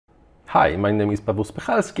Hi, my name is Paweł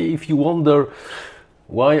Spychalski. If you wonder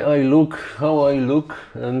why I look how I look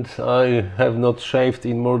and I have not shaved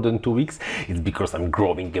in more than 2 weeks, it's because I'm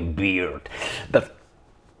growing a beard. But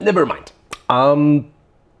never mind.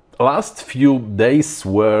 Last few days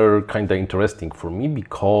were kind of interesting for me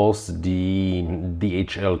because the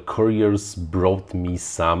DHL couriers brought me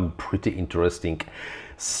some pretty interesting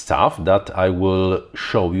stuff that I will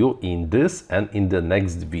show you in this and in the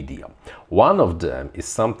next video. One of them is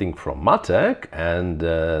something from Matek, and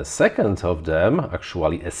the second of them,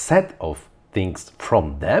 actually a set of things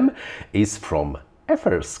from them, is from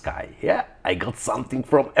FrSky. Yeah, I got something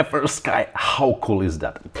from FrSky. How cool is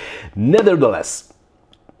that? Nevertheless,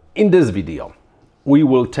 in this video, we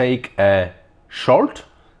will take a short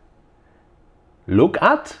look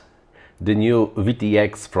at the new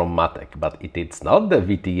VTX from Matek, but it's not the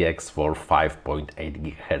VTX for 5.8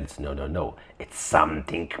 GHz. No. It's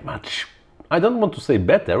something much, I don't want to say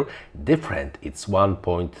better, different. It's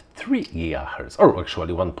 1.3 GHz, or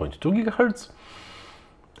actually 1.2 GHz,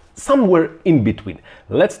 somewhere in between.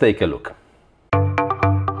 Let's take a look.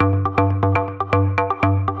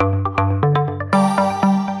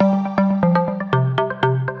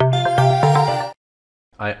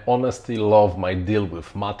 I honestly love my deal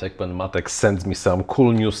with Matek when Matek sends me some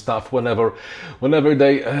cool new stuff whenever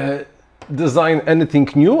they design anything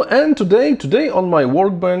new. And today on my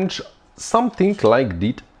workbench, something like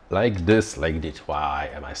this. Why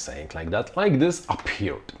am I saying like that? Like this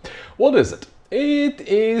appeared. What is it? It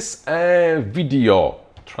is a video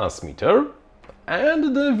transmitter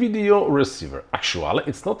and the video receiver. Actually,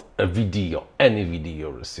 it's not a video, any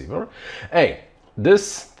video receiver. Hey,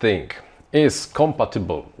 this thing is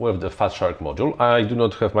compatible with the FatShark module. I do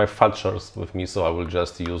not have my FatShark with me, so I will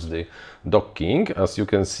just use the docking. As you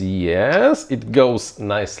can see, yes, it goes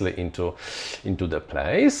nicely into the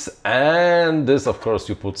place. And this, of course,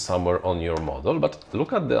 you put somewhere on your model. But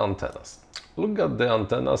look at the antennas. Look at the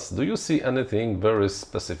antennas. Do you see anything very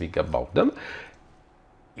specific about them?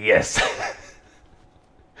 Yes.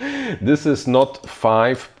 This is not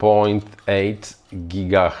 5.8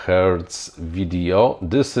 gigahertz video.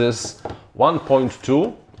 This is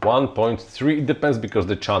 1.2, 1.3. It depends because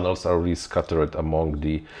the channels are really scattered among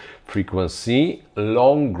the frequency.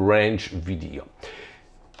 Long range video.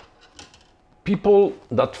 People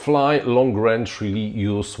that fly long range really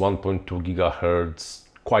use 1.2 gigahertz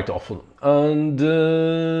quite often, and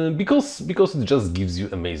because it just gives you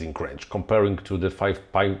amazing range comparing to the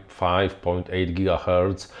 5.8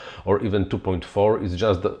 gigahertz or even 2.4. It's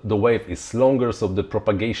just the wave is longer, so the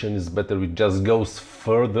propagation is better. It just goes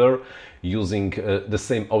further using the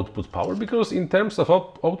same output power, because in terms of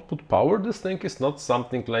output power, this thing is not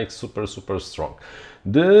something like super strong.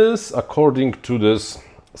 This, according to this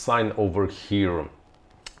sign over here,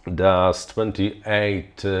 does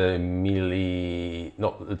 28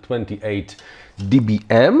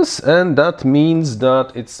 dBms, and that means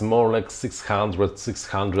that it's more like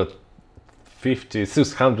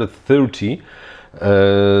 630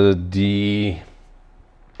 the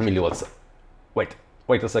milliwatts.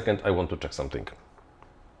 Wait a second, I want to check something.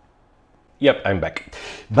 Yep, I'm back.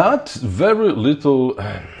 But very little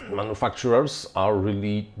manufacturers are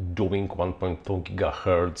really doing 1.2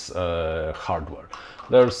 gigahertz hardware.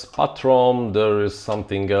 There's Patron, there is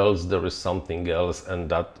something else, and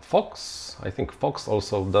that Fox, I think Fox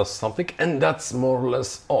also does something, and that's more or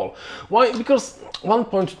less all. Why? Because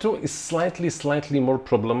 1.2 is slightly more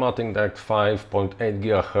problematic than 5.8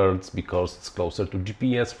 gigahertz, because it's closer to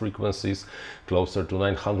GPS frequencies, closer to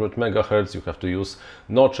 900 megahertz. You have to use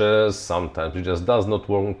notches, sometimes it just does not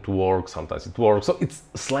want to work, sometimes it works, so it's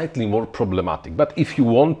slightly more problematic. But if you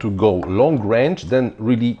want to go long range, then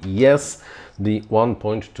really yes, the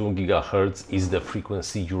 1.2 gigahertz is the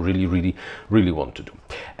frequency you really want to do.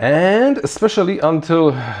 And especially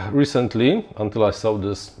until recently, until I saw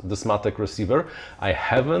this Matek receiver, I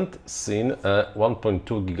haven't seen a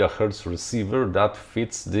 1.2 gigahertz receiver that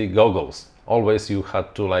fits the goggles. Always you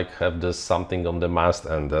had to like have this something on the mast,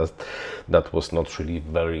 and that was not really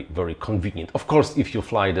very convenient. Of course, if you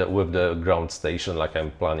fly with the ground station like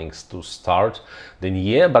I'm planning to start, then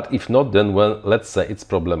yeah, but if not, then well, let's say it's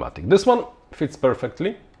problematic. This one fits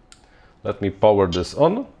perfectly. Let me power this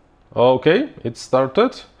on. Okay, it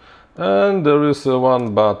started, and there is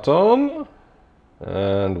one button,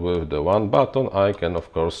 and with the one button I can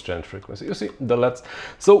of course change frequency. You see the LEDs.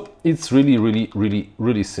 So it's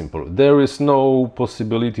really simple. There is no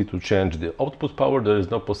possibility to change the output power. There is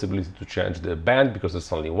no possibility to change the band, because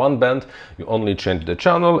it's only one band. You only change the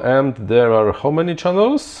channel, and there are how many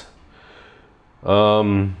channels?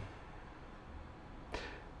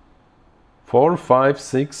 4, 5,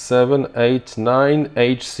 6, 7, 8, 9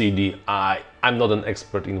 HCD. I'm not an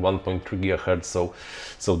expert in 1.3 GHz,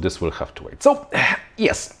 so this will have to wait. So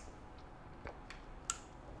yes,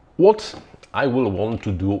 what I will want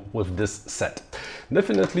to do with this set.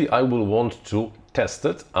 Definitely I will want to test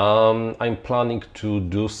it. I'm planning to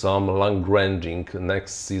do some long ranging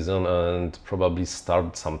next season and probably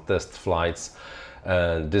start some test flights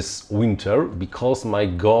this winter, because my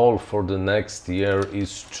goal for the next year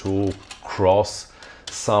is to cross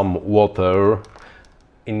some water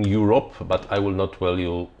in Europe, but I will not tell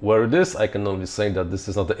you where it is. I can only say that this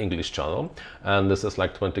is not the English channel, and this is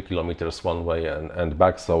like 20 kilometers one way and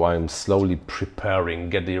back, so I'm slowly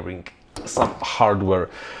preparing, gathering some hardware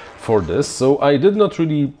for this. So I did not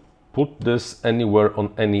really put this anywhere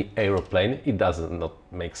on any airplane. It doesn't not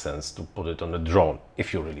make sense to put it on a drone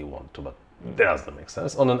if you really want to, but it doesn't make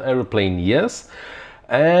sense. On an airplane, yes.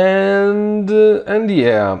 And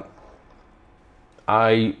yeah,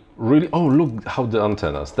 I really, oh, look how the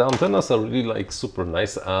antennas are really like super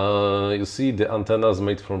nice. You see the antennas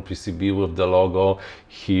made from PCB with the logo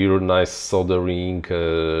here, nice soldering,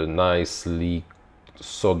 nicely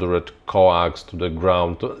soldered coax to the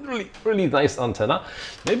ground. Really nice antenna.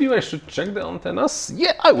 Maybe I should check the antennas.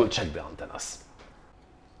 Yeah, I will check the antennas.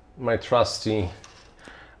 My trusty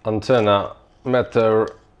antenna meter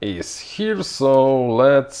is here, so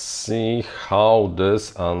let's see how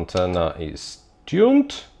this antenna is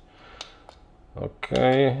tuned.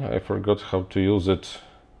 Okay, I forgot how to use it.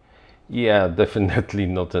 Yeah, definitely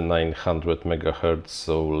not a 900 megahertz,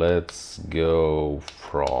 so let's go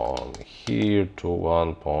from here to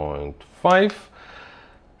 1.5,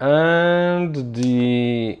 and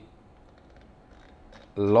the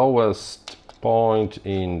lowest point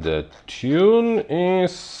in the tune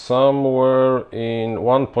is somewhere in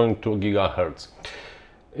 1.2 gigahertz.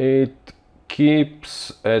 It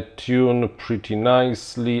keeps a tune pretty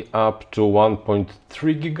nicely up to 1.3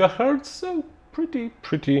 gigahertz, so pretty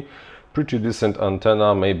decent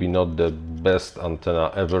antenna. Maybe not the best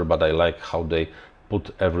antenna ever, but I like how they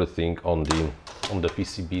put everything on the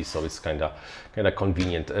PCB, so it's kind of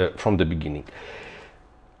convenient from the beginning.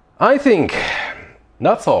 I think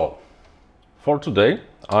that's all for today.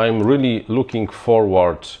 I'm really looking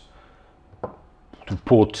forward to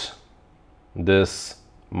put this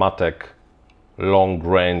Matek long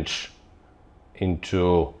range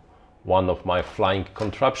into one of my flying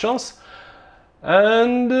contraptions.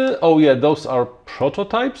 And oh yeah, those are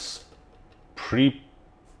prototypes,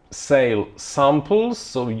 pre-sale samples,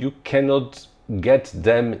 so you cannot get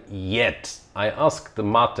them yet. I asked the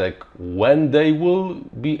Matek when they will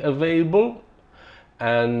be available,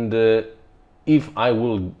 and if I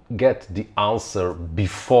will get the answer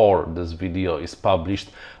before this video is published,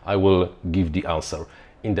 I will give the answer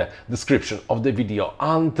in the description of the video.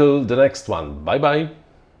 Until the next one, bye bye.